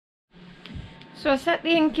So I set the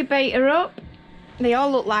incubator up. They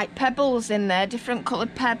all look like pebbles in there, different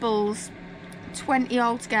coloured pebbles. 20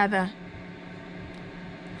 altogether.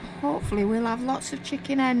 Hopefully we'll have lots of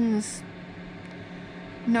chicken hens.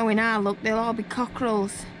 Knowing our luck, they'll all be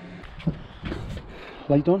cockerels.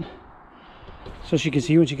 Light on, so she can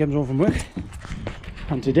see when she comes home from work.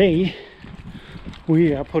 And today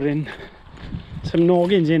we are putting some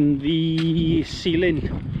noggins in the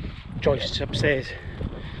ceiling joists upstairs,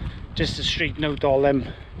 just to straighten out all them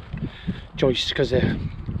joists, because they're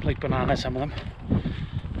like bananas, some of them,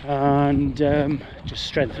 and just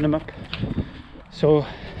strengthen them up. So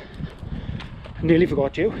I nearly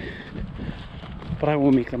forgot you, but I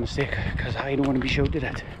won't make the mistake because I don't want to be shouted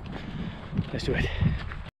at. Let's do it.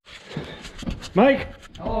 Mike!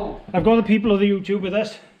 Oh. I've got the people of the YouTube with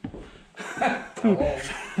us. I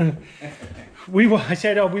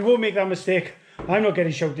said, oh, we won't make that mistake. I'm not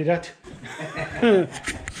getting shouted at.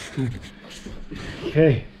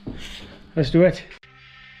 Okay, let's do it.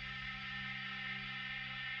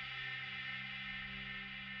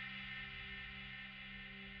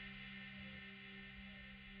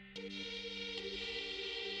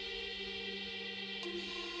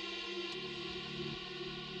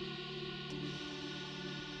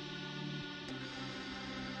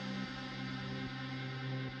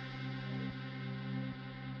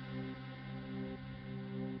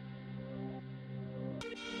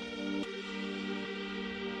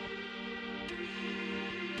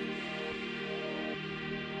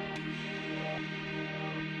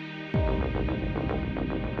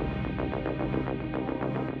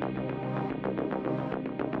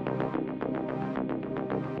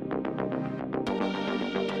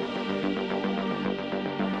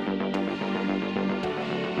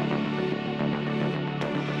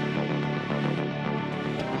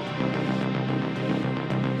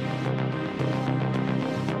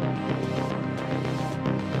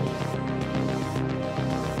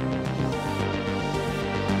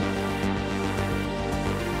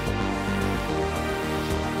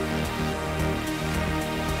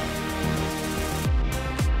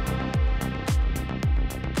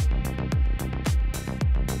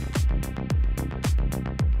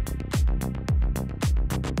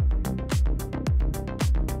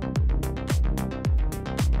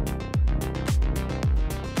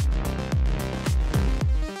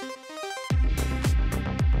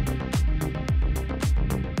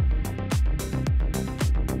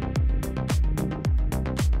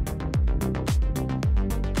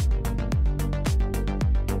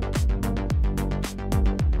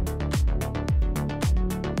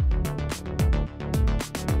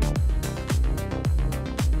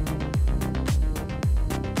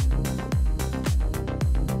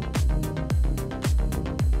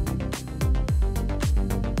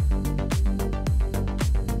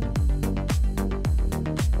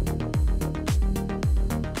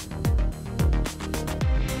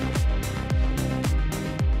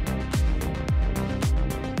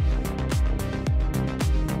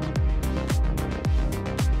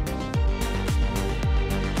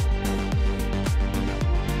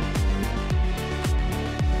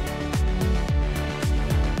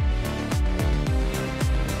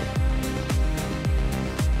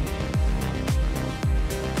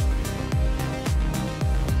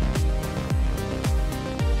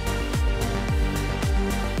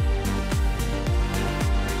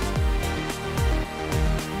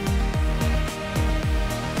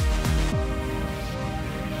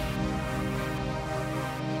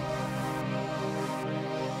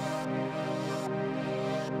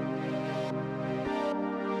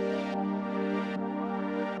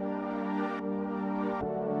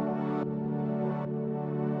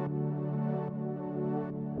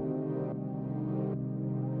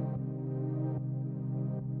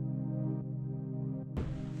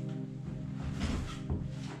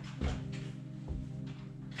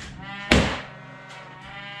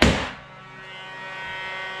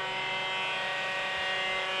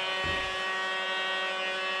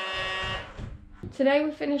 Today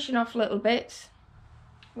we're finishing off little bits.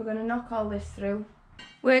 We're going to knock all this through.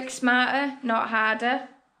 Work smarter, not harder.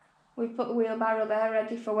 We've put the wheelbarrow there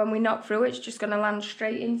ready for when we knock through. It's just going to land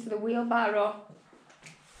straight into the wheelbarrow.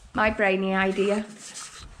 My brainy idea.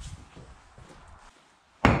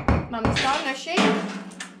 Mum's gone, has she?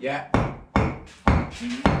 Yeah.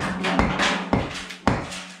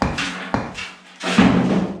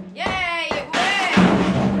 Yay, it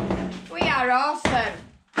worked! We are awesome.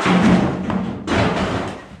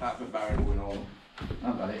 That's the barrel going on.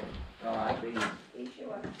 I've got it. Alright, please. You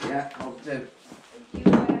sure? Yeah, I'll do. If you,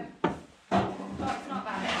 oh, it's not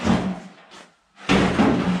bad.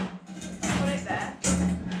 Put it there.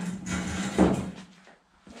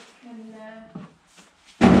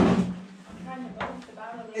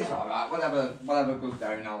 whatever goes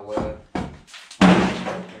down, I'll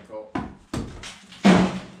pick up.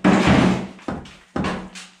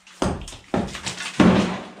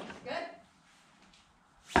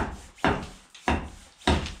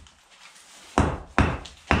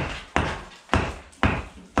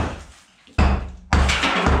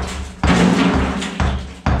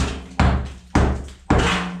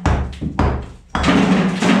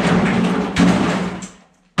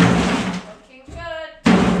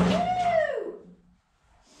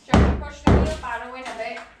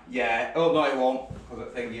 Yeah, oh no it won't, because I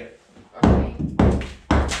think it. Okay.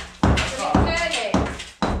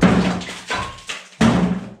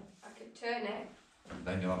 I can turn it.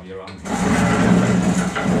 Then you'll have your own.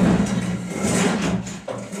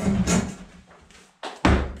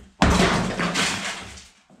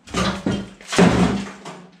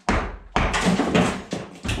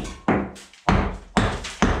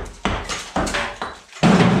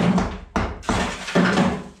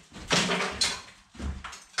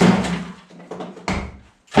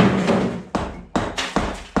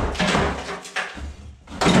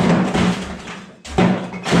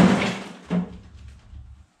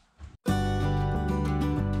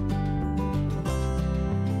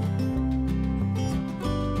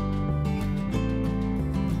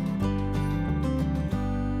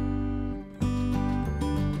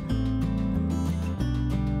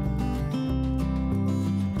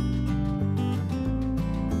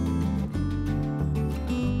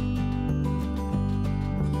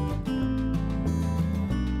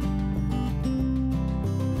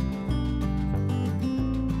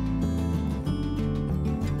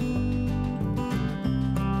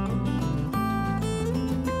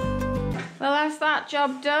 Well, that's that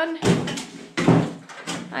job done.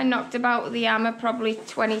 I knocked about the hammer probably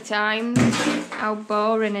 20 times. How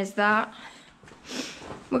boring is that?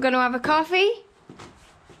 We're going to have a coffee?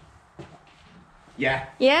 Yeah.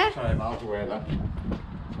 Yeah? Sorry about the way that.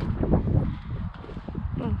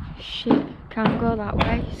 Oh shit, can't go that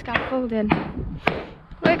way. Scaffolding.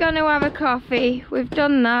 We're going to have a coffee. We've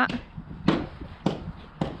done that.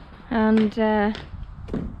 And go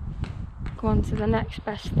on to the next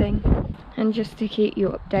best thing. And just to keep you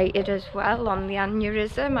updated as well on the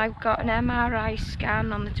aneurysm, I've got an MRI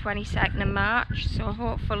scan on the 22nd of March, so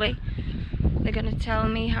hopefully they're going to tell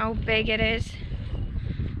me how big it is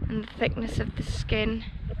and the thickness of the skin,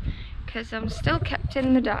 because I'm still kept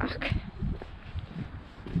in the dark.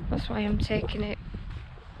 That's why I'm taking it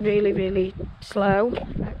really, really slow.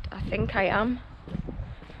 I think I am.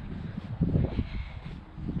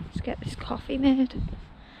 Let's get this coffee made.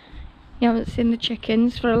 You haven't seen the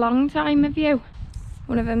chickens for a long time, have you?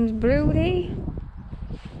 One of them's broody.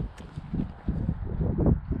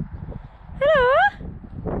 Hello?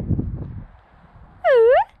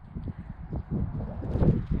 Ooh.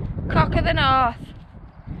 Cock of the North.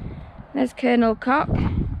 There's Colonel Cock.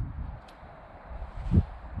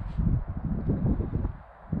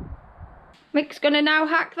 Mick's gonna now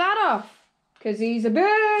hack that off, because he's a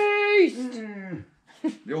beast!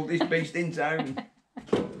 The oldest beast in town.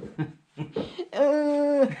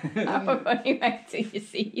 How funny wait till you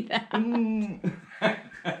see that.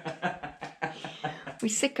 We're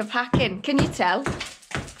sick of hacking, can you tell?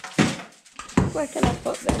 Where can I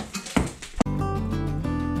put this?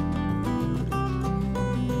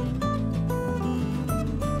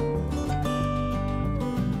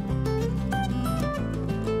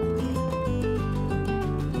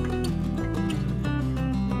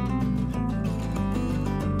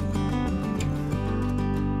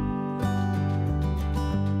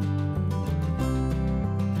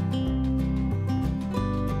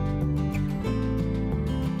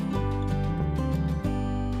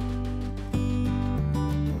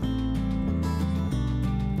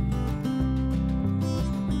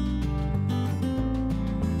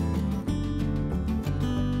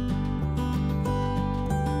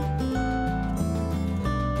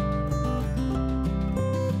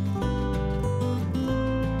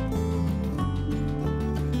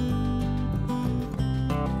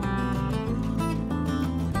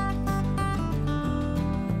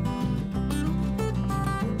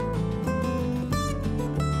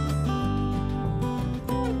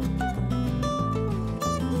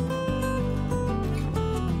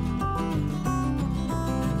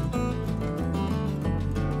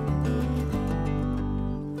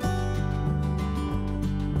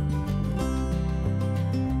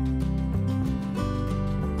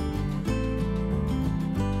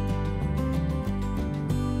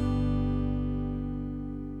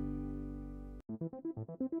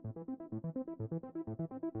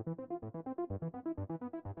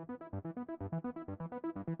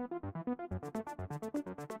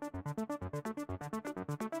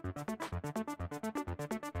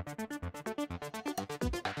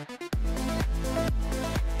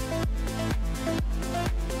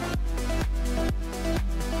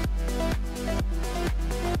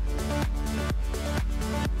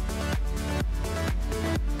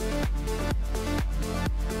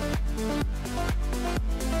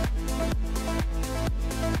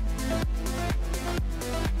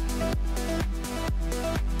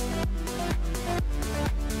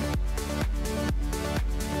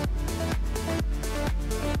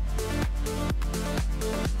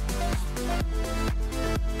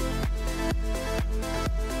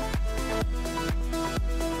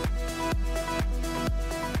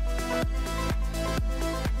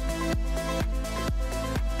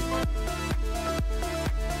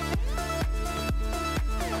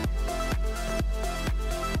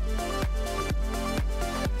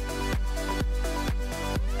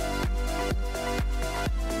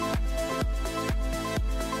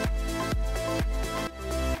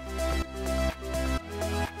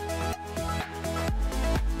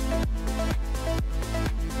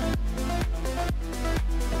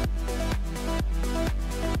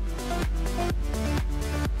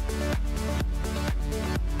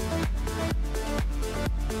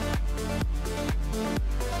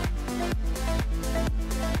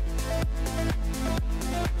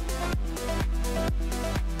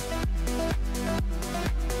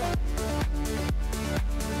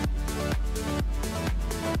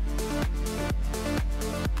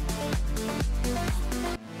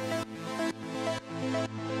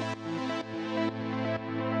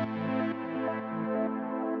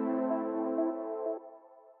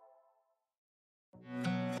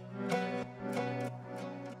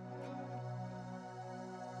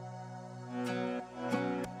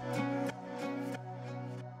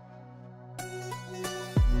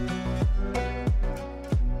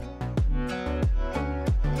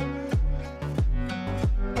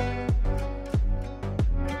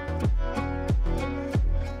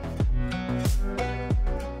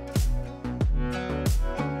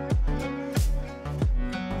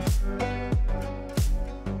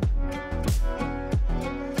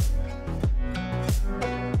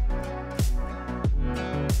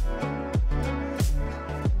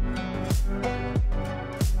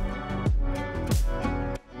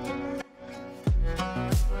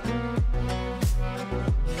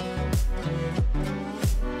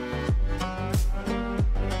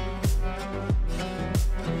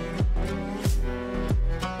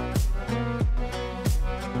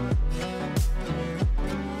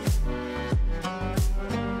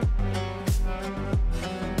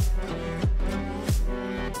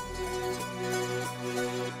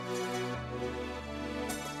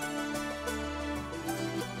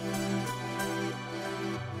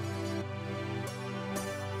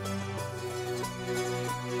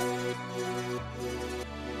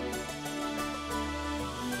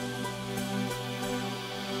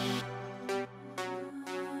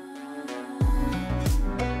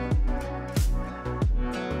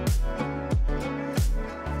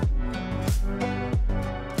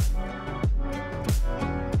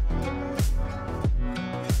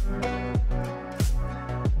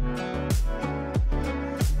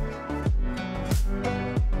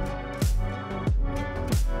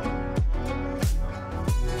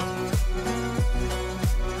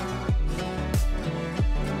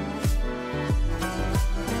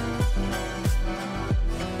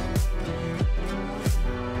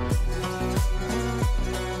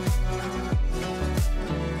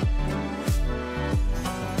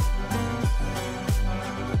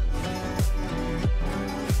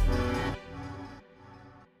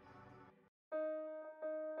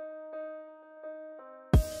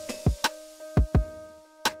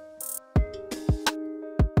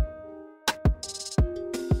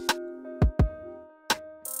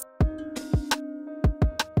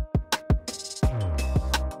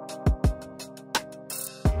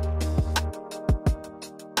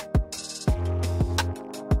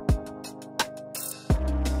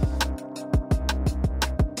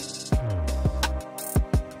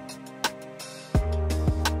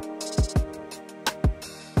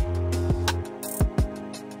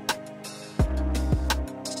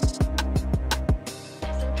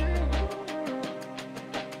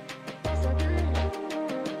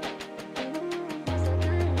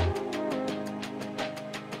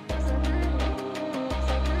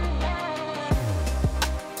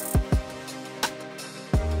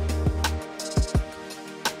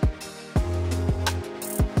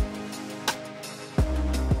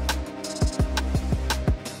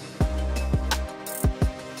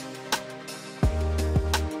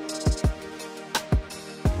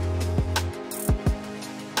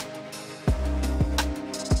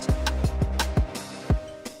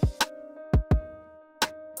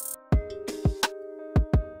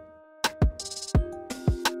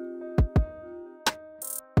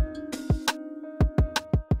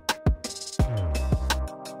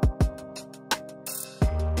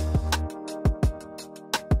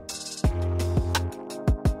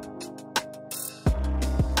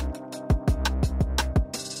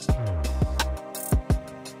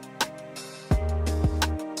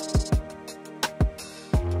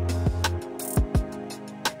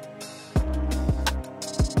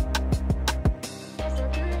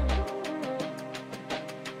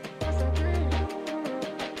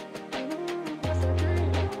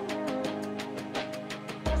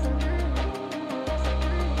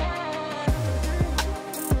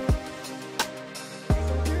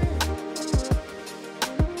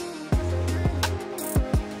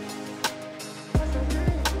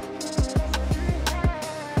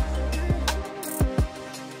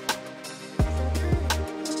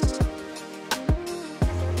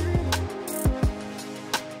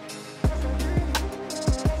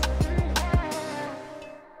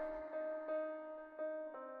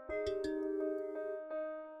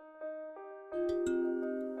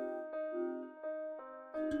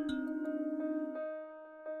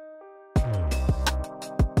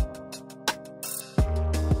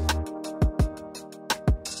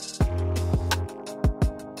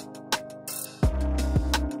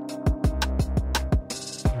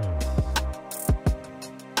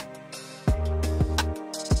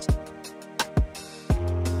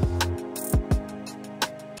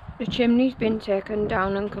 The chimney's been taken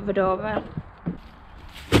down and covered over.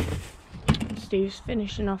 Steve's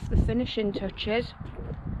finishing off the finishing touches.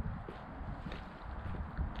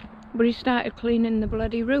 But he started cleaning the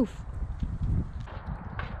bloody roof.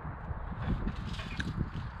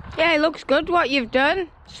 Yeah, it looks good what you've done.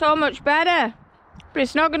 So much better. But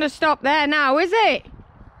it's not going to stop there now, is it?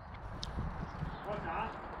 What's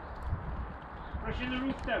that? Brushing the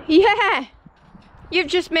roof down? Yeah. You've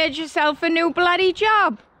just made yourself a new bloody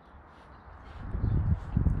job.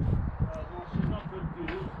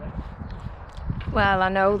 Well, I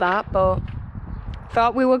know that, but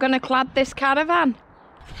thought we were going to clad this caravan.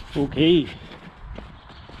 Okay.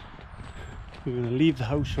 We're going to leave the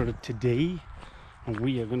house for today, and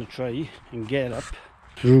we are going to try and get up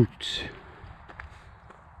roots.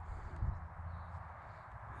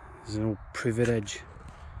 There's no privet edge.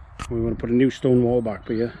 We want to put a new stone wall back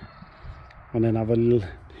here, and then have a little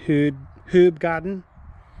herb garden.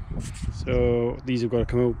 So these have got to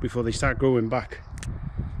come out before they start growing back,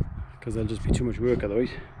 because they'll just be too much work otherwise.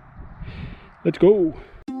 Let's go!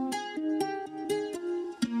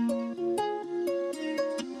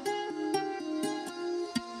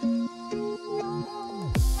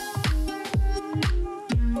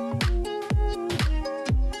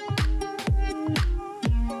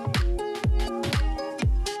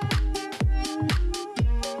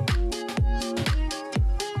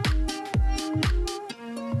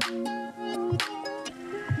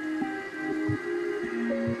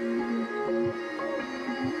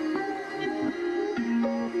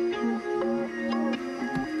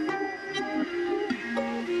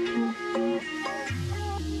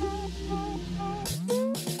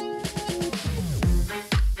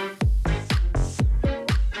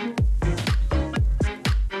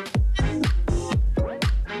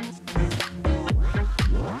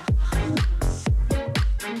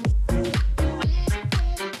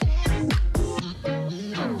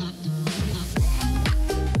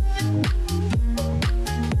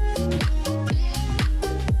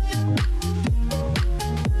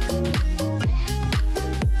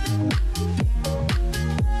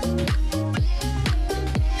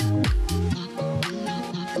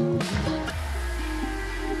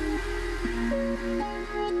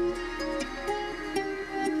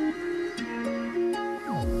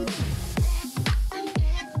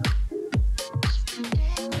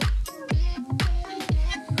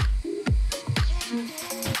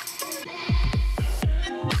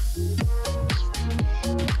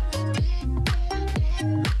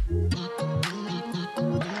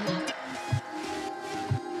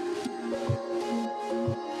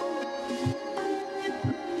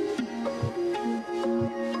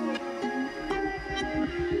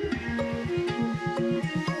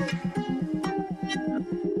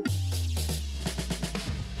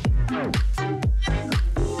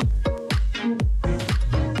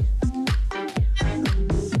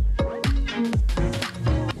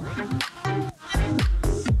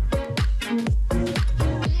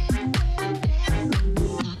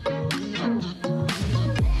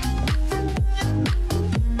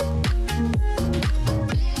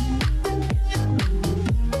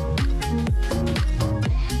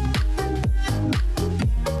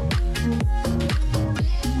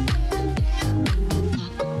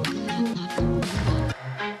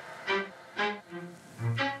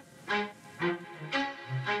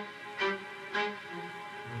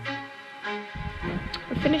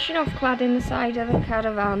 Finishing off cladding the side of the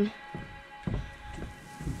caravan.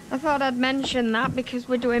 I thought I'd mention that because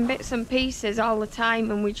we're doing bits and pieces all the time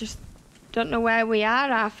and we just don't know where we are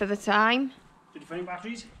half of the time. Did you find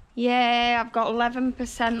batteries? Yeah, I've got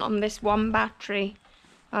 11% on this one battery.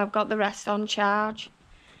 I've got the rest on charge.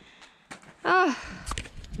 Oh,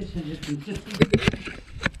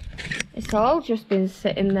 it's all just been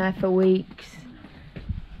sitting there for weeks.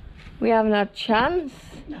 We haven't had a chance.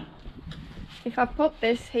 No. If I put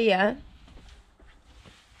this here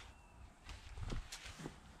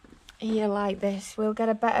like this, we'll get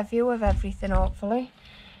a better view of everything, hopefully.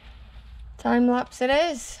 Time lapse it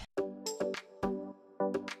is.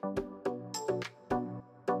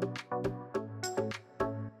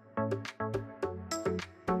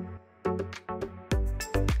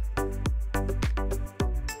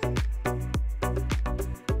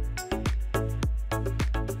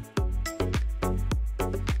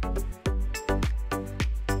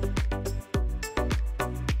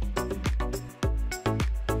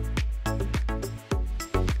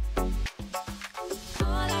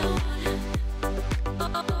 All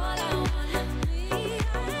I want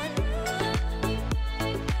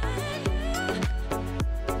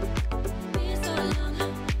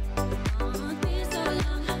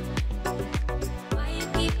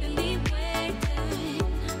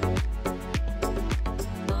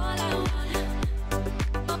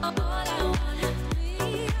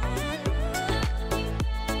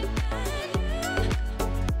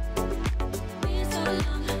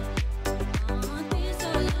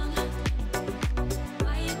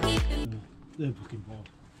still fucking bald.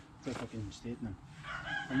 It's a fucking mistake now.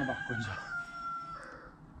 And the back ones are.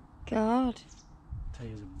 God.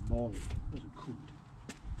 Tyres are bald. Those are cooked.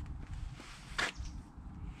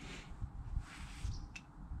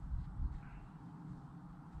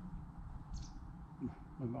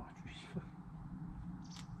 My batteries.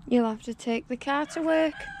 You'll have to take the car to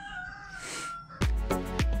work.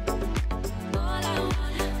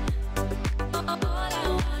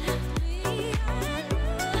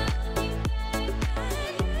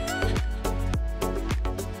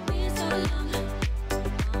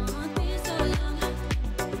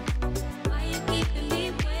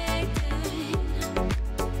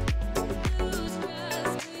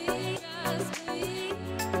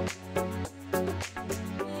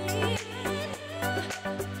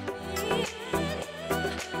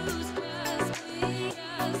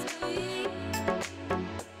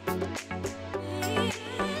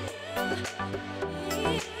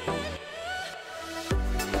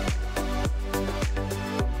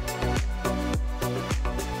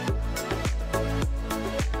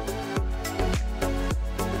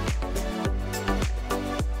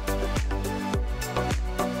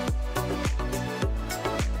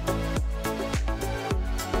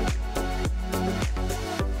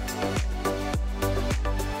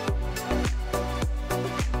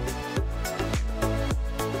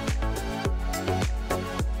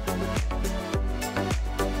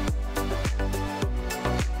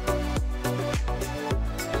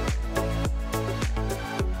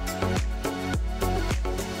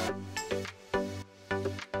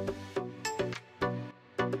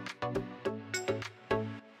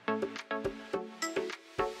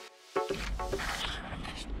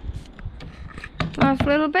 Last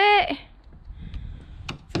little bit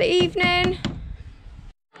for the evening.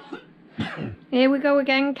 Here we go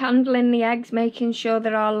again, candling the eggs, making sure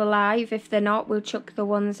they're all alive. If they're not, we'll chuck the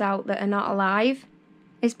ones out that are not alive.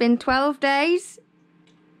 It's been 12 days.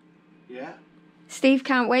 Yeah. Steve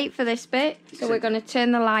can't wait for this bit, so we're going to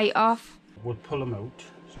turn the light off. We'll pull them out.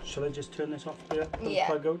 Shall I just turn this off here? Pull Yeah.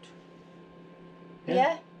 the plug out?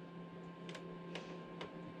 Yeah.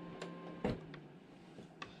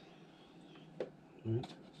 Right.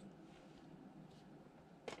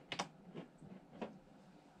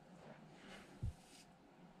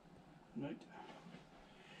 Right.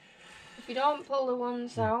 If you don't pull the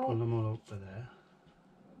ones out Pull them all over there.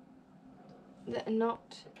 that are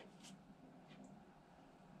not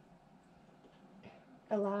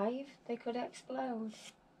alive, they could explode.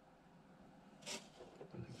 I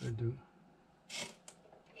think I do.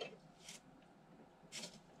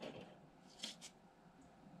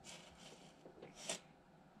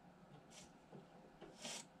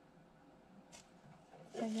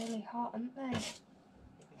 They're really hot, aren't they?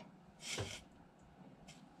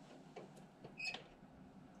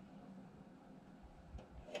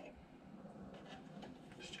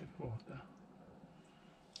 Just check water.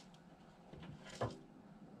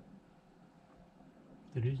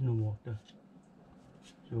 There is no water,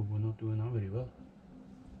 so we're not doing that very well.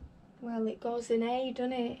 Well, it goes in A,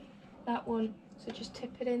 doesn't it? That one. So just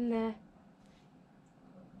tip it in there.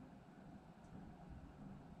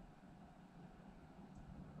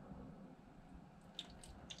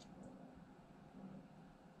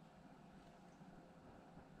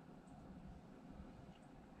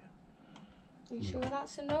 You sure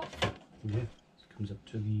that's enough? Yeah, it comes up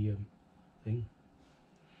to the thing.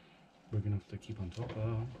 We're gonna have to keep on top of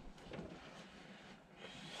that.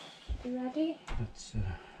 You ready?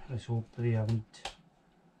 Let's hope they haven't.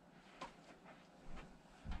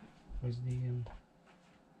 Where's the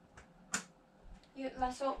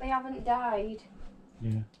Let's hope they haven't died.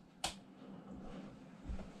 Yeah.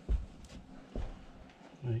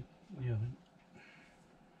 Right. Yeah. Then.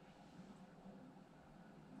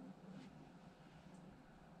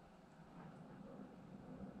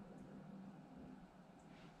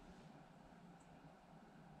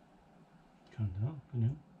 Can't help, you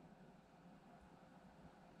know.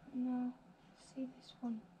 No. See this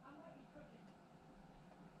one?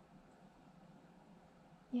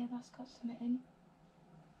 Yeah, that's got something in.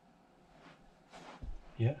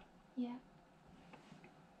 Yeah. Yeah.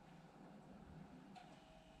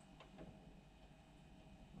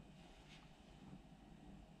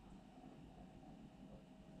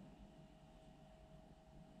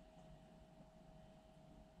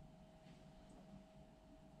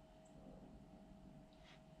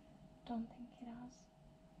 Don't think it has.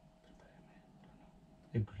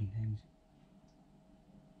 They're green eggs.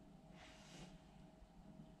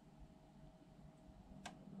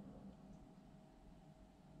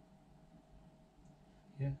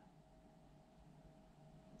 Yeah.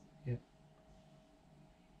 Yeah.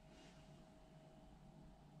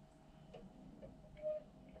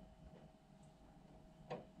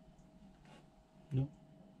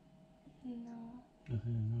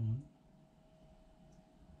 Nothing in that one.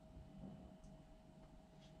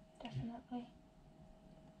 Definitely.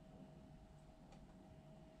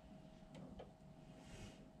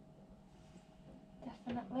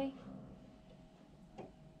 Definitely.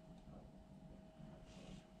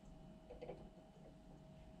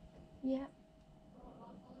 Yeah.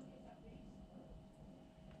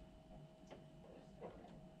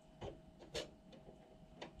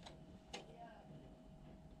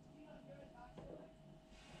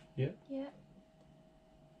 Yeah. Yeah.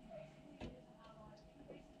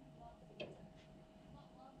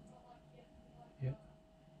 Yeah.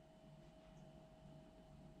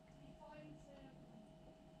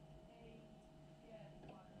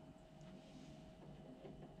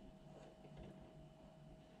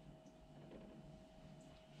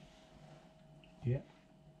 Yeah.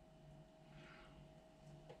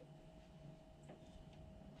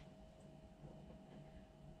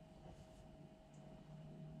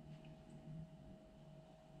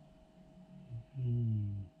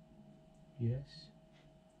 Yes.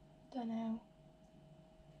 Don't know.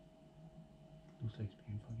 Looks like it's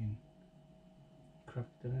being fucking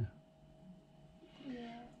cracked, doesn't it?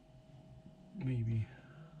 Yeah. Maybe.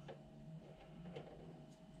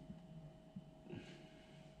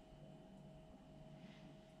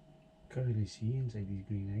 Can't really see inside these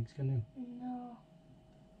green eggs, can you? No.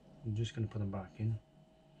 I'm just going to put them back in.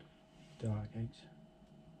 Dark eggs.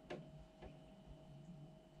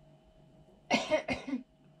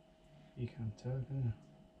 You can't tell, can you?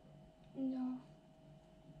 No.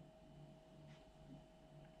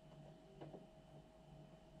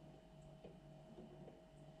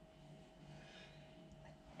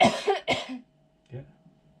 Yeah.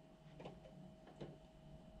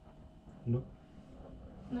 No.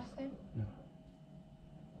 Nothing. No.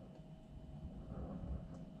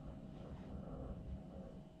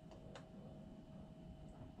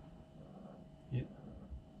 Yeah.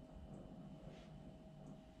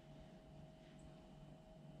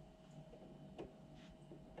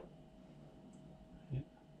 Yeah.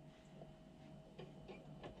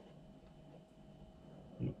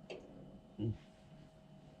 No. Mm.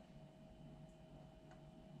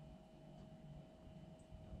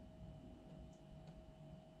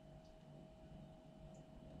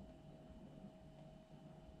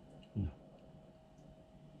 No.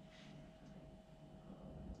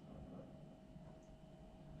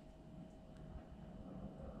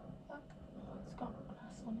 Look. Oh, it's got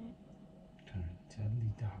glass on it. Can't really tell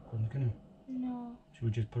these dark ones, can you? No. Should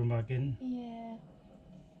we just put them back in? Yeah.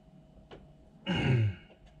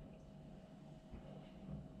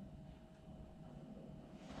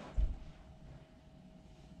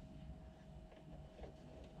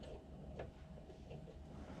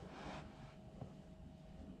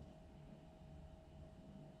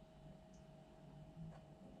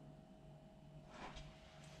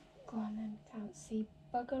 Go on then. Can't see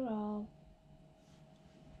bugger all.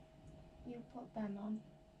 You put them on.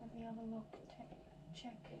 Let me have a look.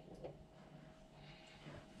 Check.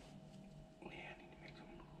 Yeah, I need to make some.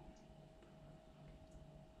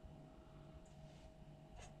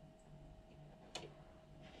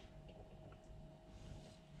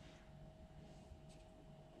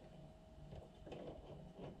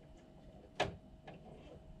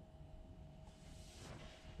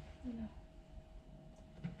 No.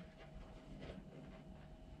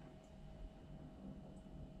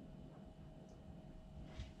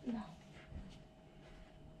 No.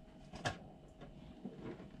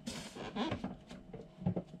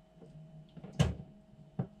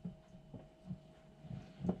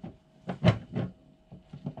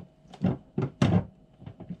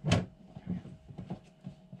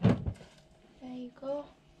 There you go.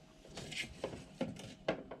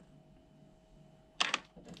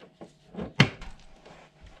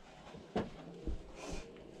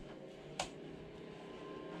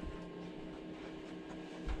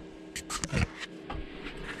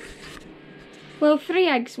 Well, 3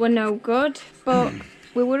 eggs were no good, but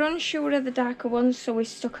we were unsure of the darker ones, so we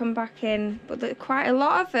stuck them back in. But quite a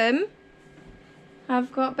lot of them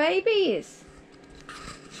have got babies.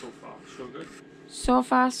 So far, so good. So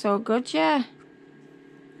far, so good, yeah.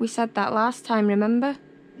 We said that last time, remember?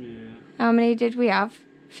 Yeah. How many did we have?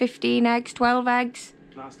 15 eggs, 12 eggs?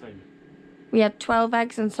 Last time. We had 12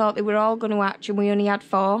 eggs and thought they were all going to hatch, and we only had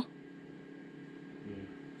 4. Yeah.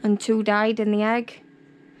 And 2 died in the egg.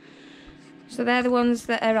 So they're the ones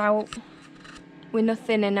that are out with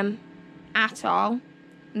nothing in them at all.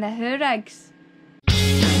 And they're her eggs.